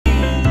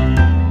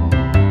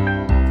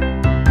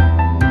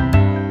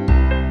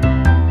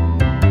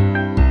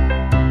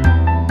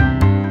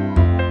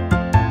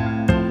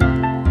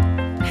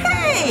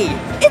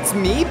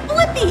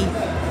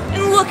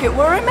look at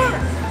where I'm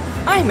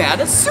at. I'm at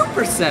a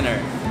super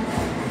center.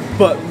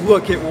 But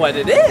look at what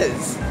it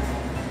is.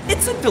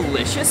 It's a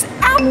delicious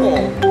apple.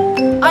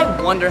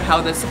 I wonder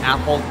how this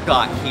apple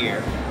got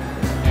here.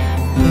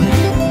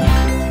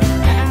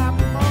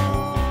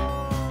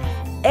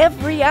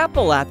 Every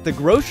apple at the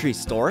grocery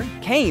store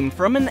came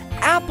from an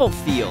apple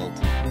field.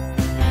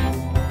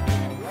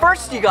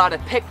 First, you gotta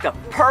pick the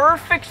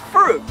perfect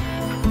fruit.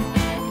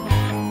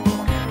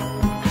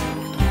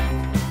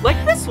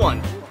 Like this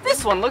one.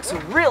 This one looks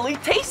really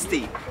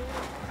tasty.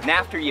 And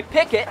after you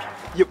pick it,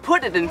 you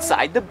put it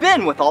inside the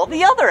bin with all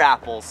the other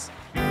apples.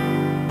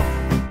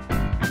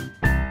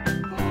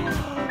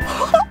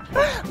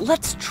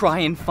 Let's try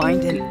and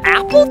find an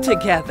apple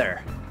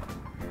together.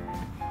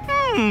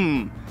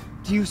 Do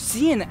you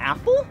see an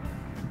apple?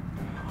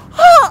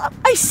 Ah,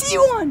 I see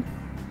one.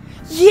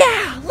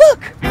 Yeah,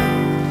 look.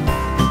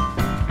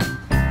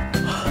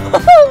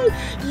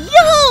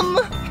 Yum!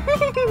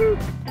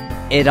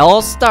 It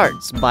all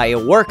starts by a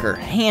worker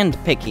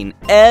hand-picking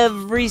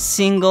every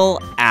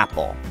single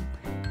apple.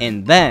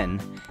 And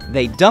then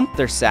they dump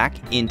their sack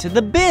into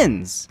the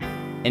bins.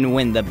 And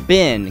when the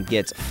bin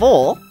gets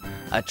full,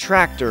 a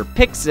tractor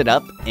picks it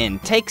up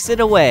and takes it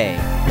away.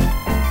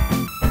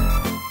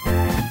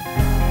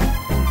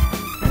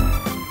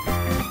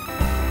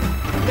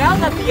 Now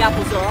that the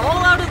apples are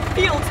all out of the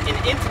fields and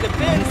into the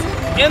bins,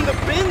 and the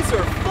bins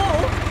are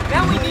full,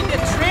 now we need to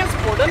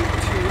transport them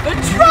to the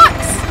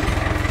trucks!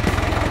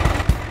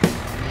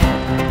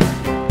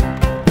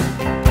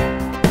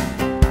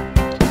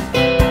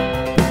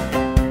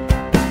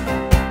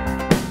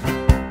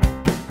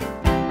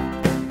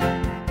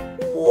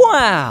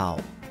 Wow!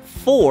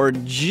 4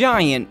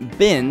 giant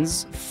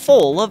bins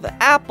full of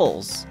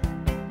apples.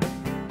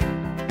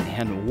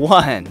 And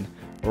 1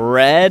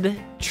 red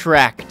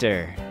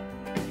tractor.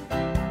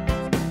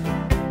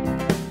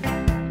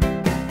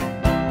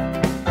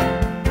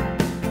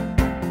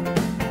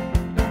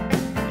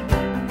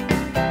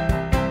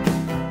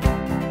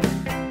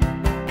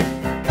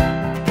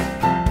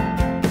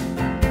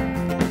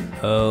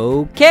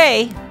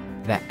 Okay,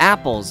 the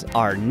apples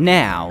are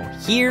now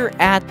here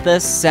at the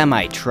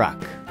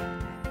semi-truck.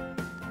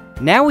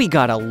 Now we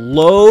gotta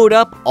load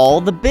up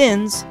all the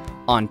bins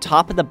on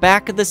top of the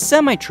back of the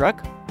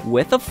semi-truck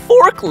with a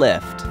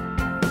forklift.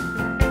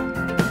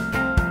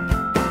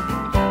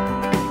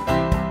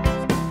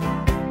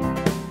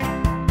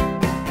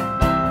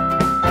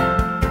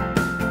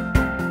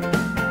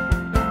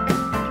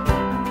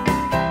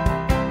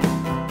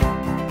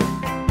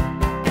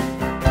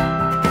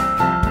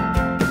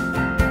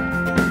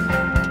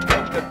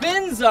 The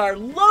bins are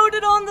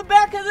loaded on the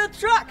back of the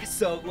truck,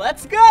 so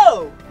let's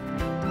go!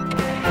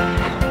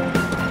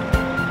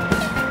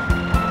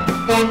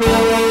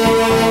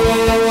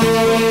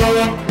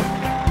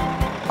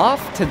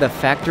 Off to the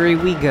factory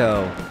we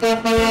go.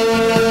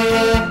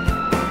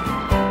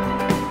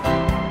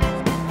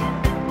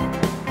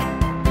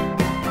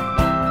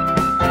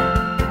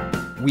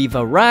 We've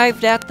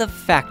arrived at the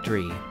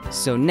factory,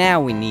 so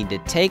now we need to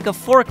take a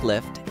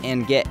forklift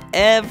and get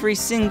every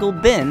single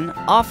bin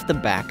off the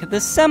back of the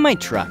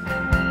semi-truck.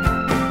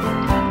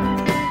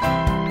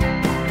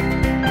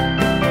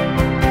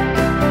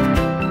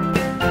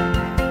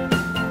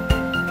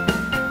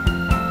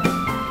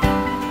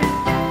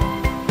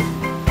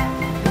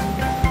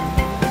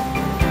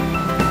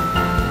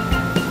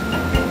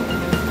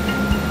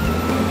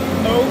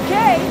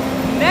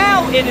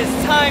 It is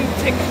time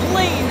to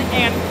clean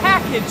and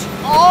package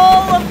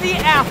all of the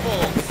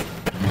apples.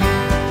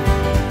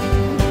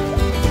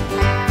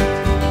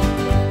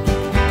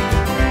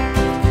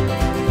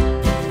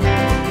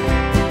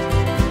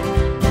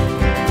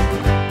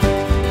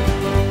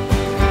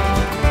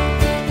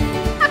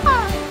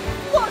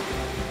 Look,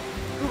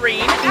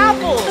 green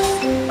apples.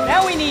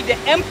 Now we need to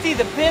empty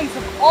the bins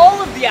of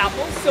all of the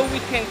apples so we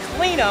can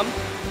clean them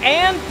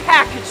and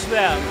package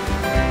them.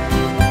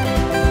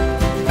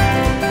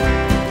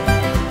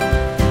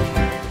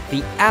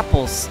 The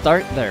apples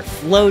start their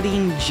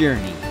floating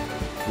journey,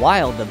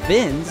 while the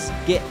bins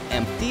get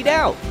emptied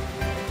out.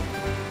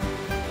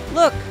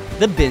 Look,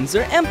 the bins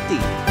are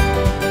empty.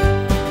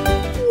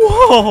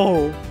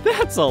 Whoa,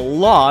 that's a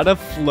lot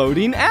of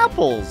floating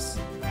apples.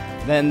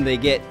 Then they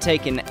get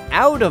taken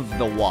out of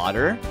the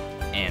water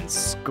and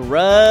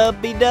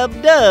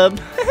scrubby-dub-dub,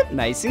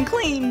 nice and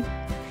clean.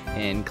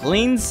 And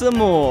clean some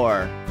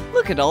more.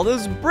 Look at all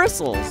those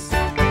bristles.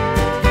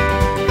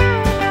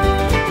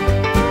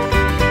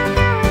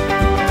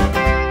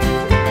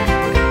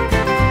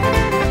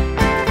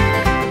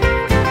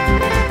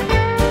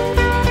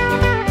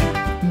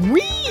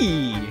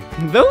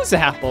 Those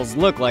apples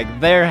look like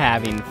they're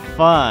having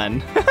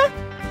fun.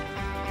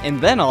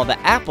 And then all the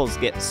apples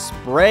get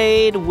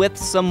sprayed with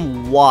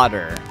some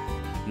water.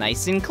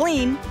 Nice and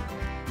clean.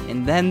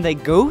 And then they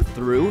go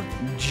through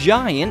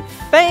giant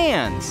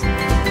fans.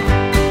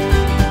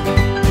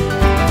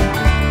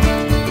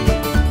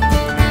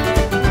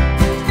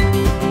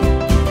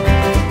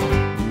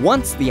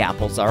 Once the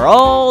apples are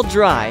all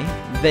dry,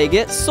 they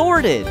get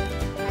sorted.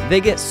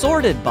 They get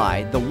sorted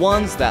by the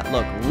ones that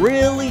look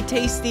really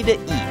tasty to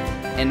eat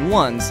and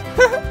ones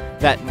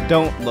that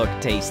don't look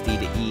tasty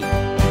to eat.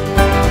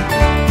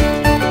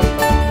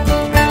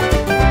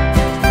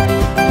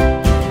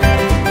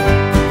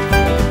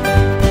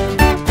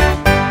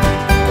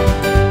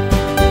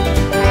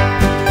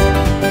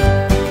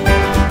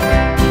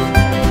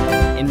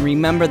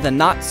 Remember the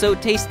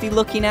not-so-tasty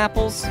looking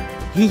apples?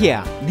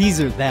 Yeah,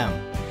 these are them.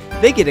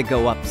 They get to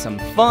go up some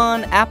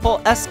fun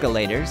apple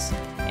escalators,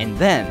 and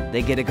then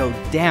they get to go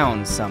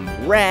down some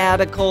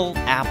radical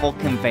apple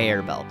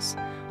conveyor belts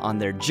on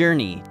their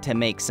journey to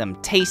make some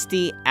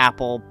tasty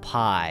apple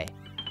pie.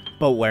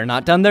 But we're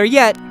not done there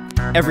yet.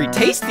 Every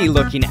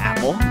tasty-looking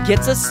apple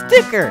gets a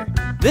sticker.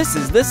 This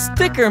is the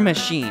sticker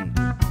machine.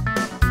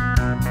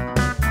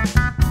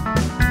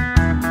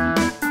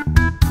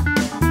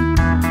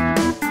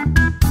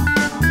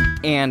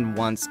 And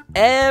once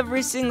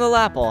every single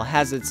apple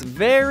has its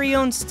very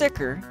own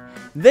sticker,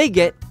 they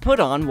get put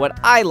on what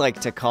I like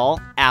to call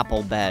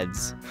apple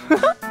beds.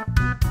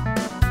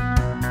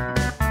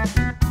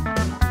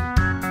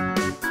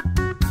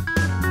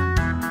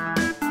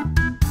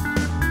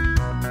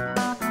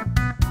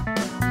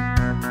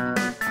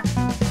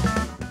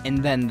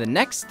 And then the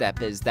next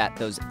step is that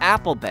those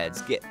apple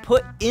beds get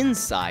put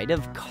inside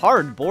of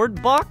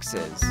cardboard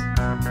boxes.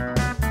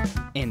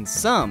 And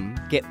some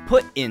get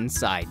put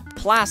inside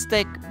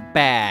plastic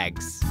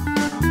bags.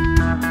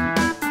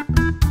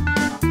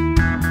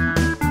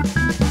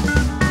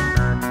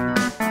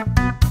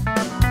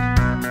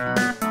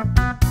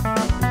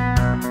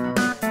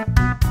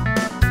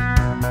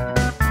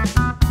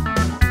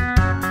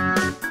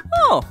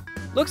 Oh,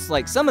 looks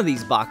like some of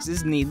these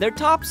boxes need their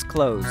tops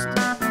closed.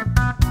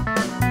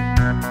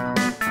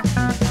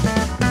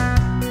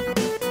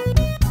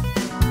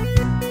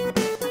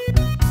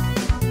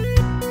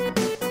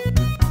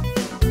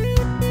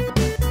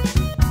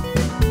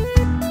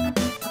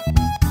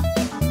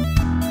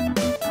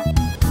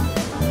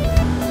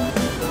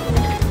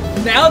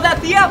 Now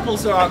that the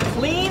apples are all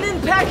clean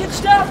and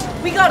packaged up,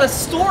 we gotta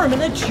store them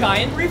in a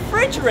giant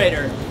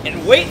refrigerator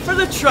and wait for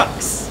the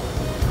trucks.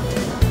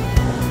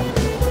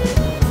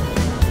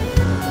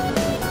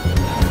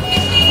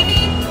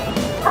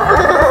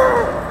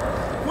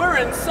 We're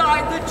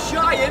inside the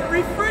giant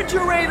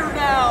refrigerator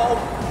now.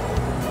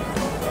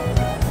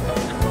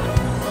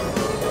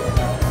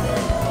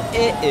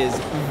 It is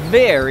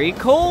very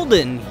cold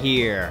in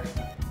here.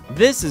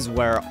 This is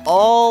where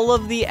all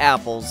of the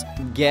apples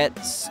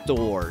get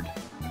stored.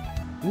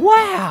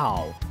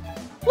 Wow!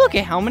 Look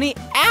at how many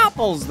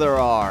apples there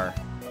are.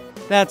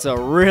 That's a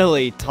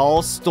really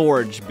tall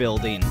storage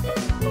building.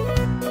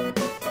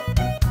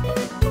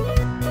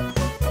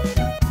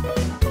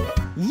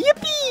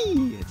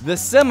 Yippee! The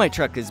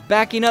semi-truck is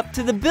backing up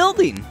to the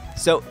building,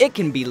 so it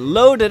can be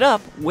loaded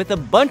up with a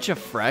bunch of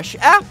fresh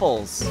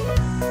apples.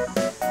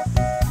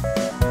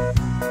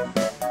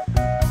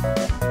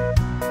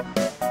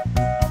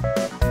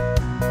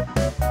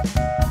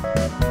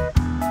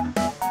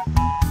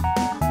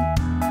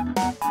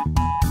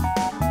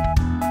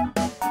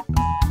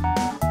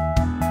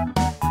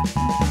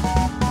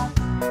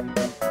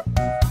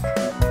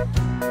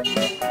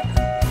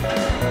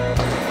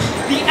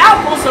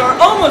 Are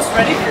almost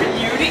ready for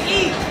you to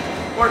eat.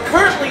 We're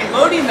currently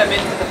loading them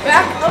into the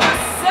back of a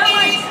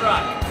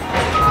semi-truck.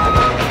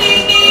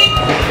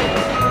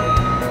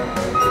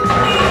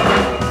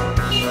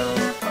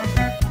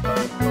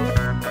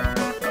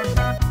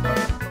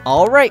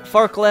 All right,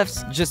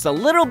 forklifts, just a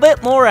little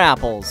bit more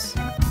apples.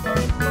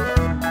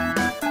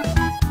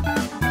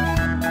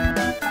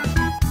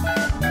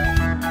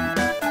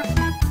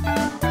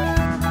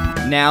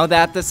 Now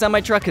that the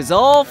semi-truck is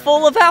all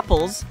full of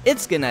apples,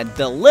 it's gonna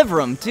deliver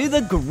them to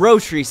the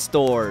grocery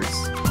stores.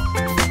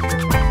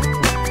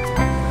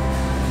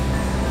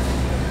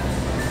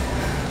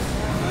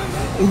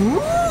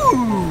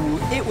 Ooh,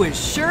 it was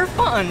sure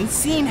fun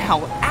seeing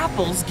how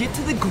apples get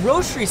to the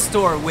grocery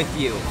store with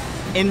you.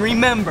 And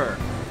remember,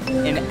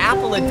 an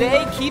apple a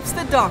day keeps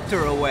the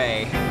doctor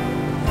away.